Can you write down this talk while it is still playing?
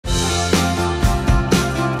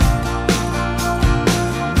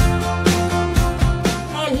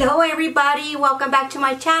Hello everybody, welcome back to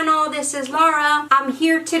my channel. This is Laura. I'm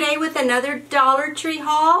here today with another Dollar Tree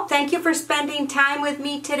haul. Thank you for spending time with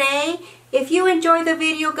me today. If you enjoy the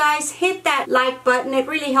video, guys, hit that like button. It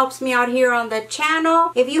really helps me out here on the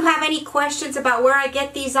channel. If you have any questions about where I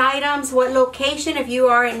get these items, what location, if you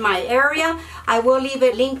are in my area, I will leave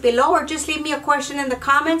a link below, or just leave me a question in the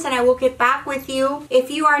comments and I will get back with you. If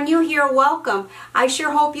you are new here, welcome. I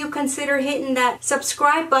sure hope you consider hitting that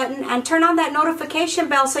subscribe button and turn on that notification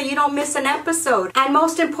bell so you don't miss an episode. And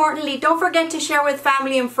most importantly, don't forget to share with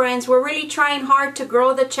family and friends. We're really trying hard to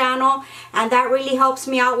grow the channel, and that really helps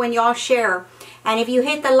me out when y'all share. And if you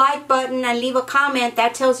hit the like button and leave a comment,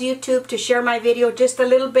 that tells YouTube to share my video just a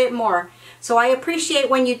little bit more. So I appreciate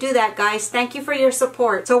when you do that, guys. Thank you for your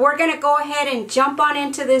support. So we're going to go ahead and jump on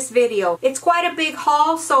into this video. It's quite a big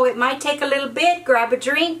haul, so it might take a little bit. Grab a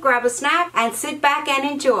drink, grab a snack, and sit back and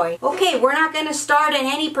enjoy. Okay, we're not going to start in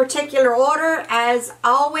any particular order as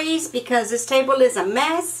always because this table is a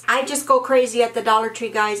mess. I just go crazy at the Dollar Tree,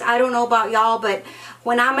 guys. I don't know about y'all, but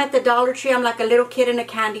when I'm at the Dollar Tree, I'm like a little kid in a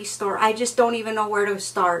candy store. I just don't even know where to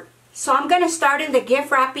start. So I'm going to start in the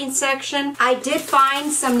gift wrapping section. I did find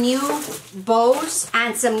some new bows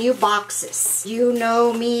and some new boxes. You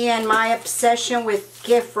know me and my obsession with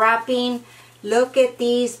gift wrapping. Look at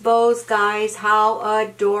these bows, guys. How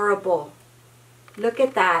adorable. Look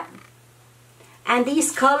at that. And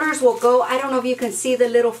these colors will go, I don't know if you can see the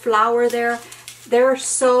little flower there. They're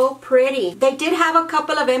so pretty. They did have a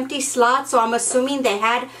couple of empty slots, so I'm assuming they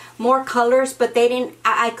had more colors, but they didn't,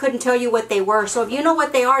 I couldn't tell you what they were. So if you know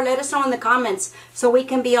what they are, let us know in the comments so we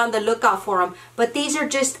can be on the lookout for them. But these are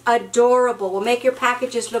just adorable. Will make your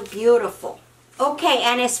packages look beautiful. Okay,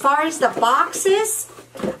 and as far as the boxes,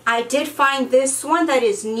 I did find this one that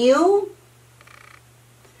is new.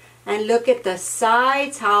 And look at the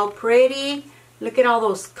sides, how pretty. Look at all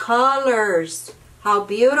those colors. How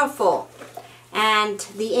beautiful. And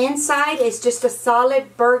the inside is just a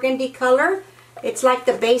solid burgundy color. It's like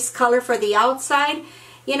the base color for the outside.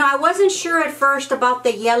 You know, I wasn't sure at first about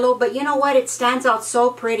the yellow, but you know what? It stands out so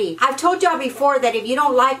pretty. I've told y'all before that if you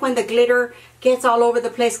don't like when the glitter gets all over the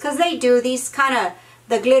place, because they do, these kind of,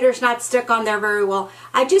 the glitter's not stuck on there very well,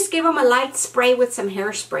 I just give them a light spray with some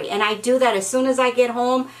hairspray. And I do that as soon as I get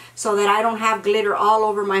home so that I don't have glitter all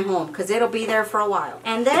over my home, because it'll be there for a while.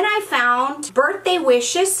 And then I found birthday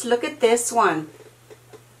wishes. Look at this one.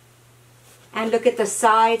 And look at the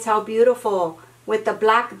sides, how beautiful, with the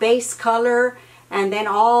black base color and then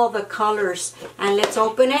all the colors. And let's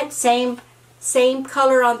open it. Same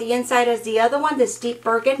color on the inside as the other one, this deep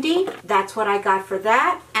burgundy. That's what I got for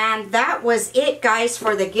that. And that was it, guys,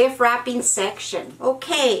 for the gift wrapping section.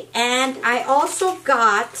 Okay, and I also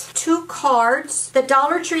got 2 cards. The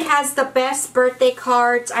Dollar Tree has the best birthday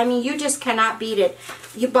cards. I mean, you just cannot beat it.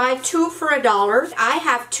 You buy 2 for $1. I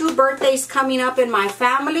have 2 birthdays coming up in my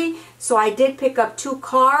family, so I did pick up 2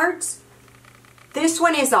 cards. This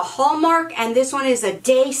one is a Hallmark, and this one is a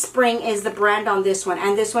Dayspring is the brand on this one,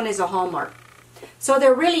 and this one is a Hallmark. So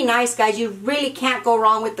they're really nice, guys. You really can't go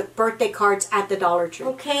wrong with the birthday cards at the Dollar Tree.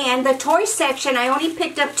 Okay, and the toy section, I only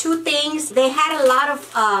picked up 2 things. They had a lot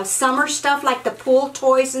of summer stuff, like the pool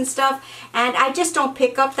toys and stuff, and I just don't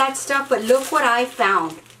pick up that stuff, but look what I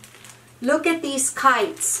found. Look at these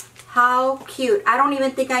kites. How cute. I don't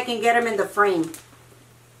even think I can get them in the frame.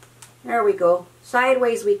 There we go.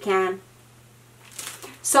 Sideways we can.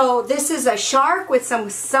 So this is a shark with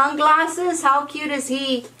some sunglasses. How cute is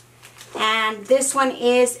he? And this one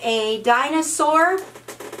is a dinosaur.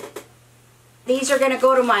 These are going to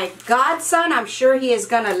go to my godson. I'm sure he is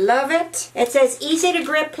going to love it. It says easy to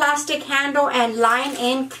grip, plastic handle, and line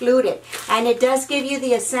included. And it does give you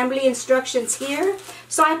the assembly instructions here.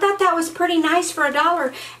 So I thought that was pretty nice for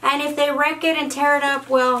 $1. And if they wreck it and tear it up,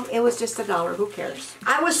 well, it was just $1. Who cares?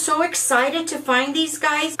 I was so excited to find these,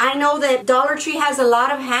 guys. I know that Dollar Tree has a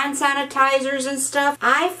lot of hand sanitizers and stuff.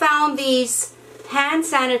 I found these hand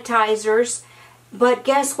sanitizers, but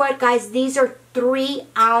guess what, guys? These are 3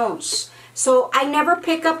 ounce. So I never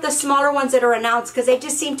pick up the smaller ones that are an ounce because they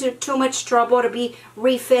just seem too much trouble to be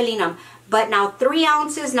refilling them. But now 3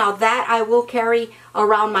 ounces, now that I will carry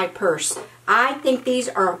around my purse. I think these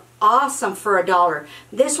are awesome for $1.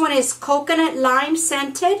 This one is coconut lime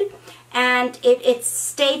scented, and it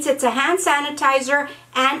states it's a hand sanitizer,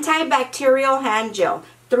 antibacterial hand gel,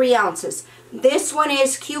 3 ounces. This one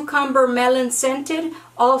is cucumber melon scented,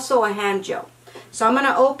 also a hand gel. So I'm going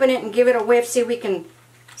to open it and give it a whiff, see if we can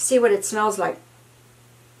see what it smells like.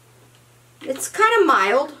 It's kind of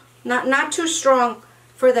mild, not too strong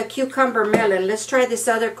for the cucumber melon. Let's try this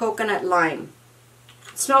other coconut lime.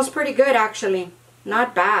 It smells pretty good, actually.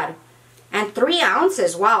 Not bad. And 3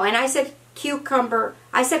 ounces, wow. And I said cucumber.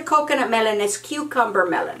 I said coconut melon. It's cucumber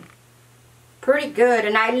melon. Pretty good.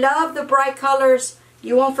 And I love the bright colors.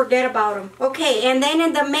 You won't forget about them. Okay, and then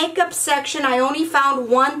in the makeup section, I only found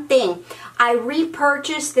one thing. I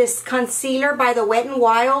repurchased this concealer by the Wet n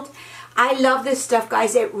Wild. I love this stuff,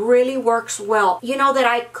 guys. It really works well. You know that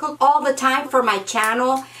I cook all the time for my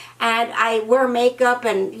channel, and I wear makeup,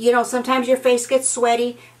 and you know, sometimes your face gets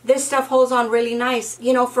sweaty. This stuff holds on really nice.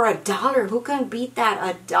 You know, for $1, who can beat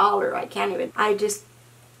that? $1. I can't even. I just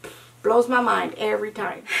blows my mind every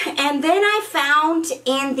time. And then I found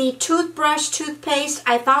in the toothpaste,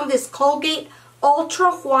 I found this Colgate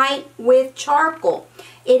Ultra White with charcoal.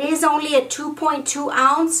 It is only a 2.2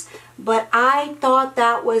 ounce, but I thought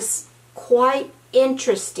that was quite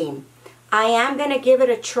interesting. I am going to give it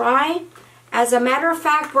a try. As a matter of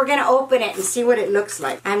fact, we're going to open it and see what it looks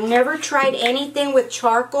like. I've never tried anything with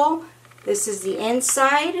charcoal. This is the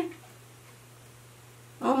inside.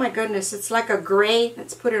 Oh my goodness, it's like a gray.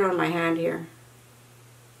 Let's put it on my hand here.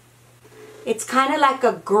 It's kind of like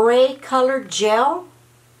a gray colored gel.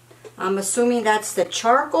 I'm assuming that's the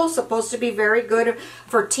charcoal. Supposed to be very good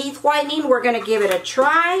for teeth whitening. We're going to give it a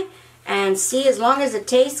try and see, as long as it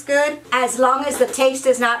tastes good. As long as the taste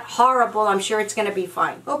is not horrible, I'm sure it's going to be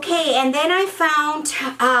fine. Okay, and then I found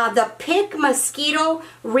the Pick Mosquito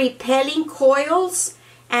Repelling Coils.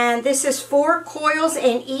 And this is 4 coils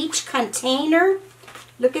in each container.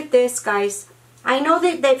 Look at this, guys. I know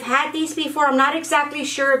that they've had these before. I'm not exactly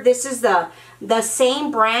sure if this is the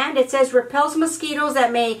same brand. It says repels mosquitoes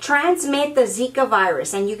that may transmit the Zika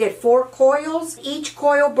virus. And you get 4 coils. Each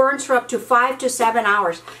coil burns for up to 5 to 7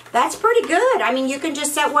 hours. That's pretty good. I mean, you can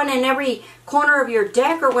just set one in every corner of your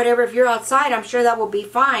deck or whatever. If you're outside, I'm sure that will be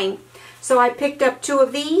fine. So I picked up 2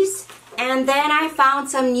 of these. And then I found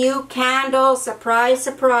some new candles. Surprise,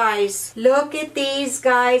 surprise. Look at these,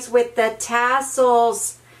 guys, with the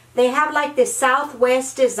tassels. They have like this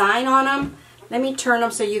Southwest design on them. Let me turn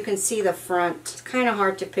them so you can see the front. It's kind of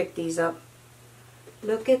hard to pick these up.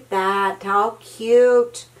 Look at that. How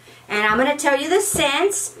cute. And I'm going to tell you the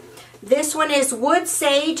scents. This one is wood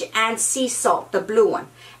sage and sea salt, the blue one.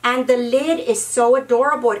 And the lid is so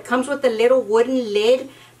adorable. It comes with a little wooden lid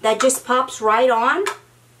that just pops right on.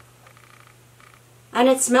 And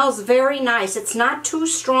it smells very nice. It's not too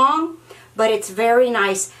strong, but it's very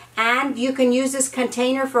nice. And you can use this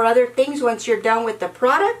container for other things once you're done with the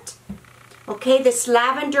product. Okay, this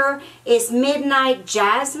lavender is Midnight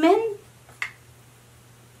Jasmine.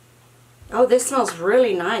 Oh, this smells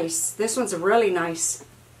really nice. This one's really nice.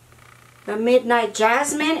 The Midnight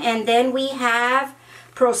Jasmine. And then we have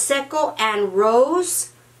Prosecco and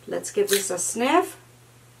Rose. Let's give this a sniff.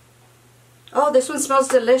 Oh, this one smells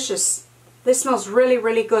delicious. This smells really,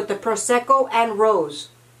 really good. The Prosecco and Rose.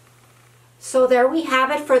 So there we have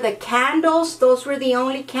it for the candles. Those were the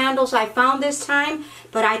only candles I found this time,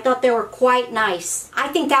 but I thought they were quite nice. I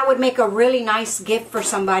think that would make a really nice gift for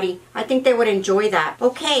somebody. I think they would enjoy that.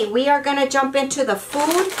 Okay, we are going to jump into the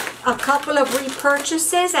food. A couple of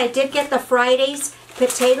repurchases. I did get the Fridays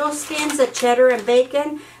potato skins, the cheddar and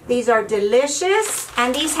bacon. These are delicious,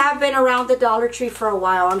 and these have been around the Dollar Tree for a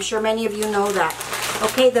while. I'm sure many of you know that.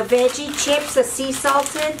 Okay, the veggie chips, the sea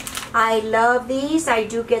salted. I love these. I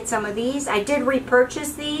do get some of these. I did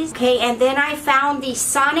repurchase these. Okay, and then I found the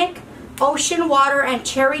Sonic Ocean Water and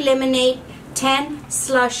Cherry Lemonade 10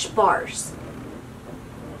 slush bars.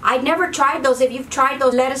 I've never tried those. If you've tried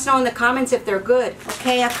those, let us know in the comments if they're good.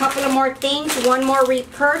 Okay, a couple of more things. One more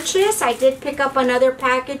repurchase. I did pick up another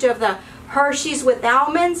package of the Hershey's with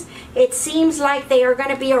almonds. It seems like they are going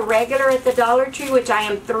to be a regular at the Dollar Tree, which I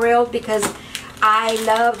am thrilled because I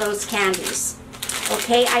love those candies.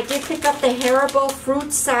 Okay, I did pick up the Haribo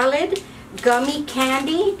Fruit Salad Gummy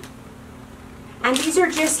Candy. And these are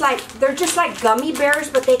just like, they're just like gummy bears,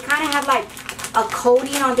 but they kind of have like a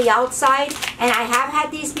coating on the outside. And I have had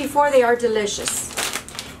these before. They are delicious.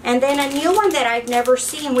 And then a new one that I've never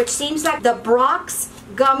seen, which seems like the Brock's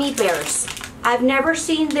Gummy Bears. I've never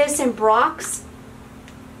seen this in Brock's.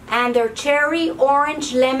 And they're cherry,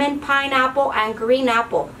 orange, lemon, pineapple, and green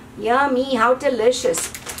apple. Yummy, how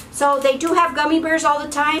delicious. So they do have gummy bears all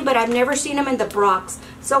the time, but I've never seen them in the Brock's.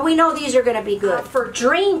 So we know these are going to be good. For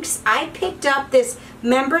drinks, I picked up this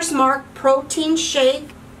Members Mark Protein Shake.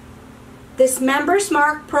 This Members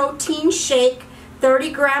Mark Protein Shake,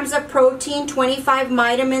 30 grams of protein, 25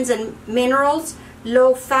 vitamins and minerals,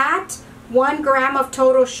 low fat, 1 gram of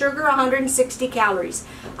total sugar, 160 calories.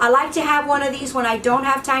 I like to have one of these when I don't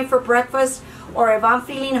have time for breakfast or if I'm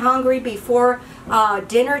feeling hungry before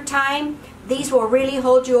dinner time. These will really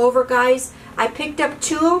hold you over, guys. I picked up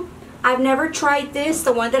 2. I've never tried this.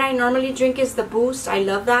 The one that I normally drink is the Boost. I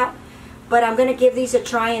love that. but I'm going to give these a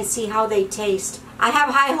try and see how they taste. I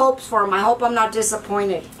have high hopes for them. I hope I'm not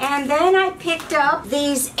disappointed. And then I picked up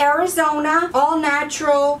these Arizona All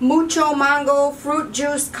Natural Mucho Mango Fruit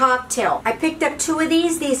Juice Cocktail. I picked up 2 of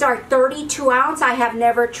these. These are 32 ounce. I have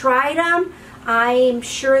never tried them. I'm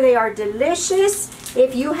sure they are delicious.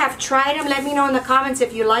 If you have tried them, let me know in the comments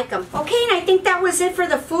if you like them. Okay, and I think that was it for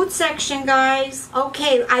the food section, guys.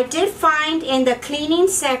 Okay, I did find in the cleaning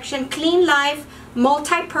section, Clean Life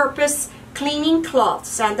Multi-Purpose Cleaning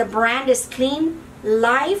Cloths. And the brand is Clean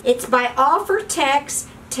Life. It's by Offertex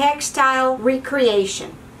Textile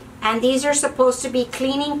Recreation. And these are supposed to be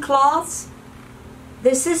cleaning cloths.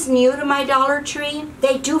 This is new to my Dollar Tree.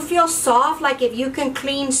 They do feel soft, like if you can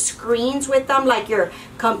clean screens with them, like your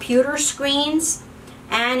computer screens.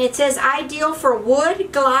 And it says ideal for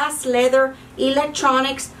wood, glass, leather,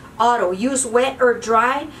 electronics, auto. Use wet or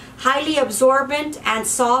dry, highly absorbent and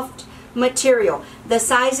soft material. The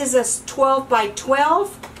size is a 12 by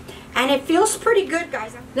 12. And it feels pretty good,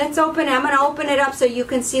 guys. Let's open it. I'm going to open it up so you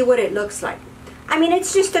can see what it looks like. I mean,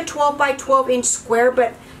 it's just a 12 by 12 inch square,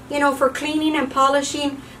 but you know, for cleaning and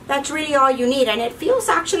polishing, that's really all you need. And it feels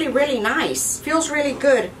actually really nice. Feels really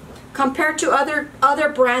good. Compared to other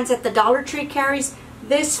brands that the Dollar Tree carries,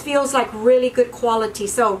 this feels like really good quality.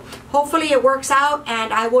 So hopefully it works out,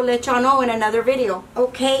 and I will let y'all know in another video.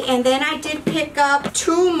 Okay, and then I did pick up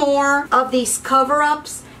 2 more of these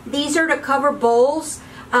cover-ups. These are to cover bowls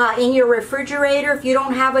in your refrigerator. If you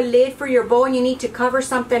don't have a lid for your bowl and you need to cover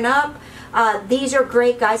something up, these are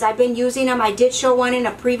great, guys. I've been using them. I did show one in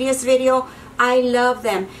a previous video. I love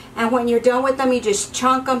them. And when you're done with them, you just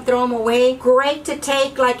chunk them, throw them away. Great to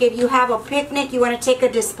take, like if you have a picnic, you want to take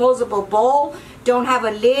a disposable bowl, don't have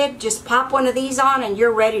a lid, just pop one of these on and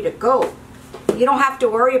you're ready to go. You don't have to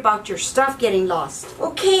worry about your stuff getting lost.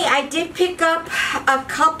 Okay, I did pick up a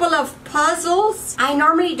couple of puzzles. I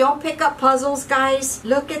normally don't pick up puzzles, guys.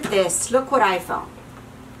 Look at this. Look what I found.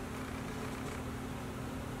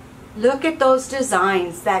 Look at those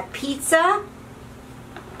designs. That pizza.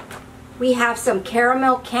 We have some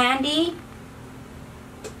caramel candy.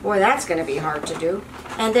 Boy, that's going to be hard to do.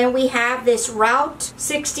 And then we have this Route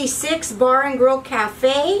 66 Bar and Grill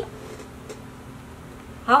Cafe.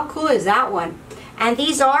 How cool is that one? And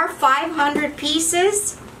these are 500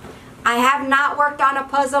 pieces. I have not worked on a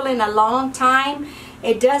puzzle in a long time.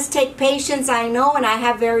 It does take patience, I know, and I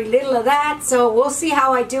have very little of that, so we'll see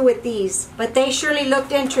how I do with these. But they surely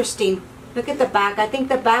looked interesting. Look at the back. I think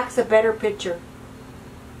the back's a better picture.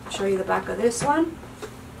 I'll show you the back of this one.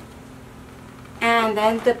 And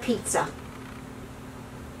then the pizza.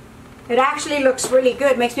 It actually looks really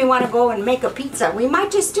good. Makes me want to go and make a pizza. We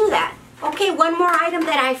might just do that. Okay, one more item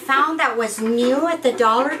that I found that was new at the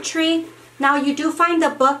Dollar Tree. Now, you do find the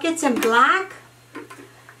buckets in black.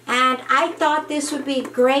 And I thought this would be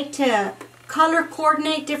great to color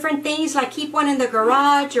coordinate different things, like keep one in the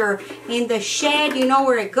garage or in the shed, you know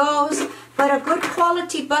where it goes. But a good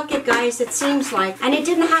quality bucket, guys, it seems like. And it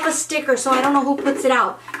didn't have a sticker, so I don't know who puts it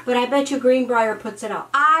out. But I bet you Greenbrier puts it out.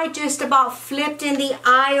 I just about flipped in the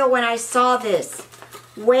aisle when I saw this.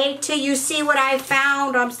 Wait till you see what I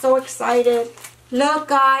found. I'm so excited. Look,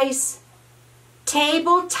 guys.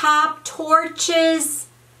 Tabletop torches.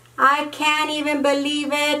 I can't even believe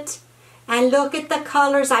it. And look at the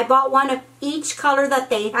colors. I bought one of each color that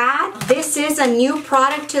they had. This is a new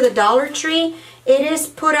product to the Dollar Tree. It is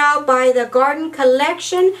put out by the Garden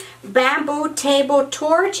Collection Bamboo Table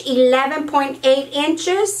Torch, 11.8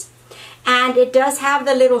 inches. And it does have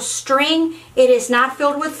the little string. It is not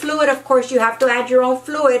filled with fluid. Of course, you have to add your own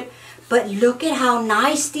fluid. But look at how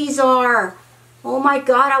nice these are. Oh my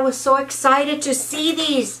God, I was so excited to see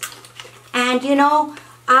these. And you know,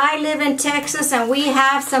 I live in Texas and we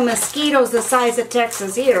have some mosquitoes the size of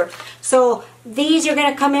Texas here. So these are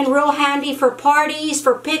going to come in real handy for parties,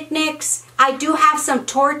 for picnics. I do have some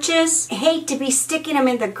torches. I hate to be sticking them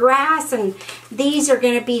in the grass, and these are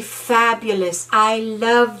going to be fabulous. I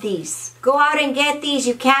love these. Go out and get these.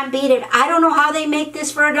 You can't beat it. I don't know how they make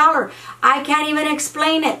this for $1. I can't even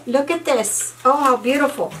explain it. Look at this. Oh, how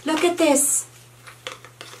beautiful. Look at this.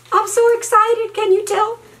 I'm so excited. Can you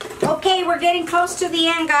tell? Okay, we're getting close to the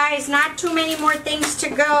end, guys. Not too many more things to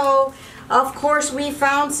go. Of course, we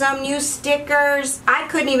found some new stickers. I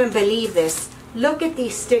couldn't even believe this. Look at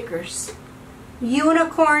these stickers.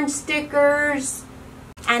 Unicorn stickers.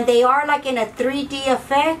 And they are like in a 3D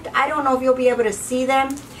effect. I don't know if you'll be able to see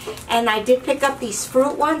them. And I did pick up these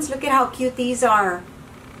fruit ones. Look at how cute these are.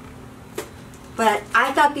 But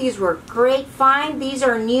I thought these were great find. These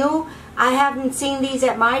are new. I haven't seen these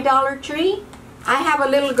at my Dollar Tree. I have a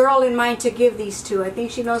little girl in mind to give these to. I think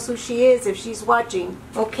she knows who she is if she's watching.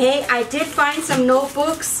 Okay, I did find some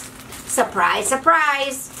notebooks. Surprise,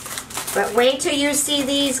 surprise. But wait till you see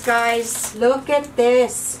these, guys. Look at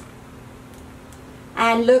this.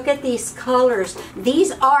 And look at these colors.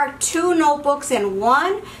 These are 2 notebooks in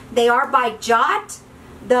one. They are by Jot.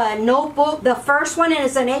 The notebook, the first one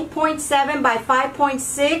is an 8.7 by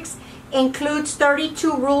 5.6. Includes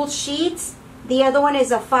 32 ruled sheets. The other one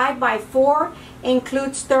is a 5 by 4.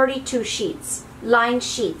 Includes 32 sheets, lined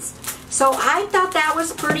sheets. So I thought that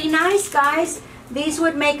was pretty nice, guys. These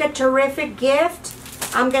would make a terrific gift.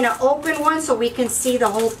 I'm going to open one so we can see the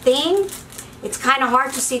whole thing. It's kind of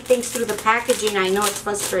hard to see things through the packaging. I know it's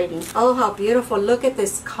frustrating. Oh, how beautiful. Look at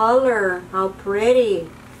this color. How pretty.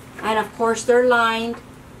 And of course they're lined.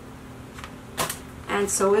 And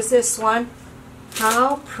so is this one.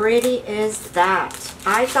 How pretty is that?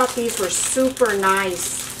 I thought these were super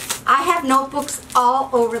nice. I have notebooks all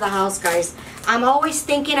over the house, guys. I'm always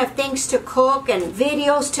thinking of things to cook and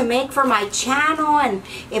videos to make for my channel. And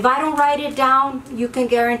if I don't write it down, you can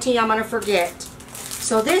guarantee I'm going to forget.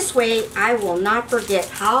 So this way, I will not forget.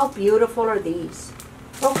 How beautiful are these?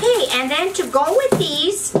 Okay, and then to go with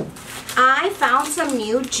these, I found some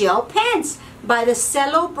new gel pens by the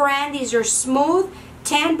Cello brand. These are smooth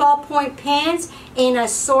 10 ballpoint pens in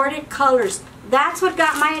assorted colors. That's what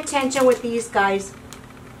got my attention with these, guys.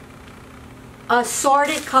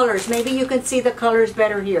 Assorted colors. Maybe you can see the colors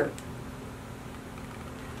better here.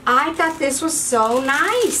 I thought this was so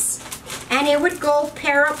nice. And it would go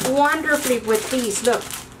pair up wonderfully with these. Look.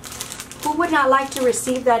 Who would not like to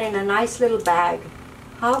receive that in a nice little bag?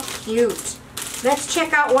 How cute. Let's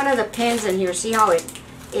check out one of the pens in here. See how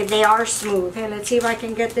if they are smooth. Okay, let's see if I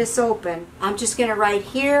can get this open. I'm just going to write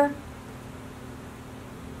here.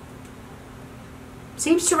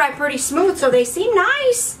 Seems to write pretty smooth, so they seem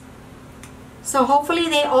nice. So hopefully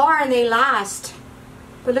they are and they last.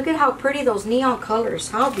 But look at how pretty those neon colors.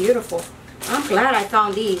 How beautiful. I'm glad I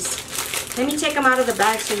found these. Let me take them out of the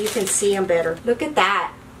bag so you can see them better. Look at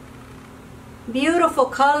that. Beautiful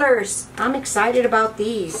colors. I'm excited about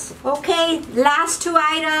these. Okay, last 2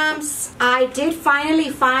 items. I did finally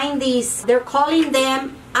find these. They're calling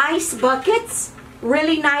them ice buckets.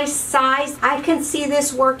 Really nice size. I can see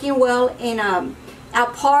this working well in a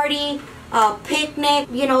party, a picnic,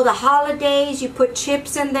 you know, the holidays. You put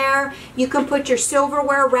chips in there. You can put your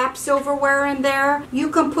silverware, wrapped silverware in there. You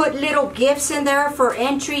can put little gifts in there for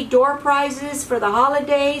entry door prizes for the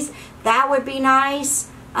holidays. That would be nice.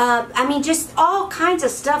 I mean, just all kinds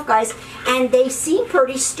of stuff, guys. And they seem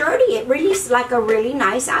pretty sturdy. It really is like a really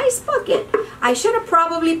nice ice bucket. I should have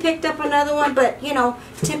probably picked up another one, but, you know,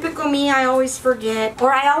 typical me, I always forget.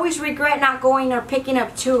 Or I always regret not going or picking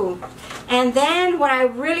up 2. And then what I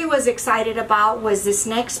really was excited about was this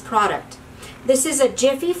next product. This is a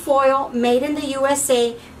Jiffy Foil made in the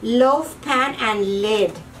USA loaf pan and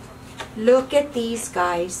lid. Look at these,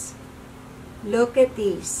 guys. Look at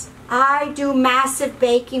these. I do massive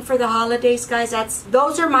baking for the holidays, guys.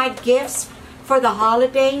 Those are my gifts for the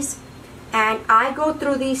holidays. And I go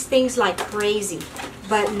through these things like crazy.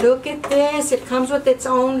 But look at this. It comes with its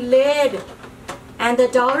own lid. And the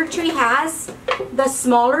Dollar Tree has the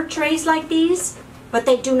smaller trays like these, but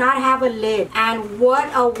they do not have a lid. And what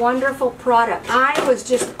a wonderful product. I was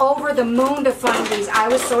just over the moon to find these. I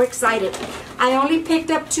was so excited. I only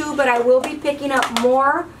picked up 2, but I will be picking up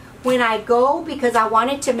more when I go, because I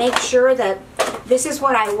wanted to make sure that this is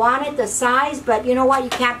what I wanted, the size. But you know what?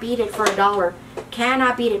 You can't beat it for $1.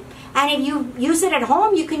 Cannot beat it. And if you use it at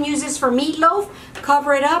home, you can use this for meatloaf,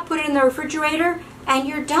 cover it up, put it in the refrigerator, and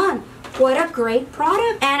you're done. What a great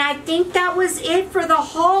product. And I think that was it for the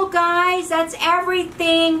haul, guys. That's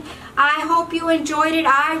everything. I hope you enjoyed it.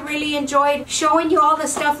 I really enjoyed showing you all the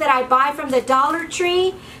stuff that I buy from the Dollar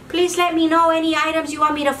Tree. Please let me know any items you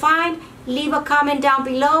want me to find. Leave a comment down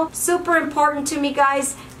below. Super important to me,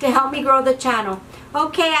 guys, to help me grow the channel.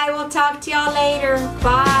 Okay, I will talk to y'all later.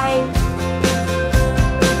 Bye.